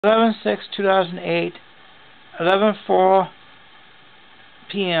11/6/2008, 11:04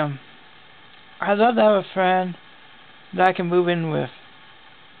 p.m. I'd love to have a friend that I can move in with.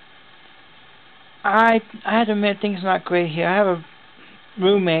 I had to admit things are not great here. I have a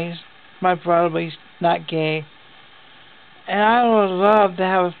roommate, my brother, but he's not gay. And I would love to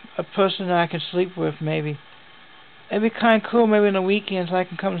have a person that I can sleep with, maybe. It'd be kind of cool, maybe on the weekends I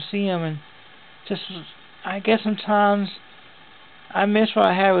can come see him and just, I guess sometimes I miss what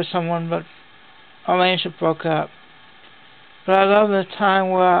I had with someone, but our relationship broke up. But I love the time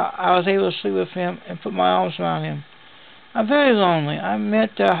where I was able to sleep with him and put my arms around him. I'm very lonely. I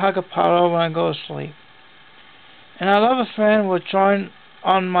meant to hug a pillow when I go to sleep. And I love a friend who will join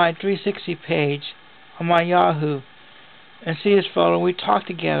on my 360 page on my Yahoo and see his photo. We talk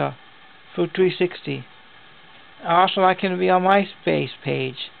together through 360. I also like him to be on my MySpace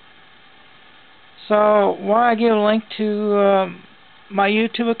page. So why I give a link to my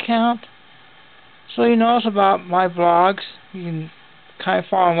YouTube account so he knows about my blogs. You can kind of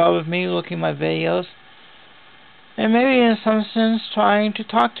fall in love with me looking at my videos. And maybe in some sense trying to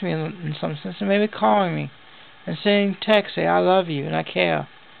talk to me in some sense, and maybe calling me and sending text, say I love you and I care.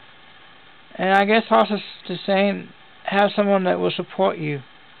 And I guess also to saying have someone that will support you.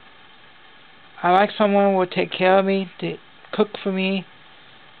 I like someone who will take care of me, to cook for me.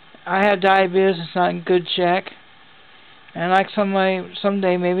 I have diabetes, it's not in good check. And I like somebody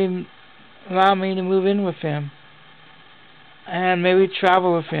someday maybe allow me to move in with him. And maybe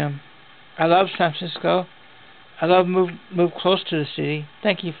travel with him. I love San Francisco. I love move close to the city.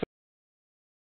 Thank you for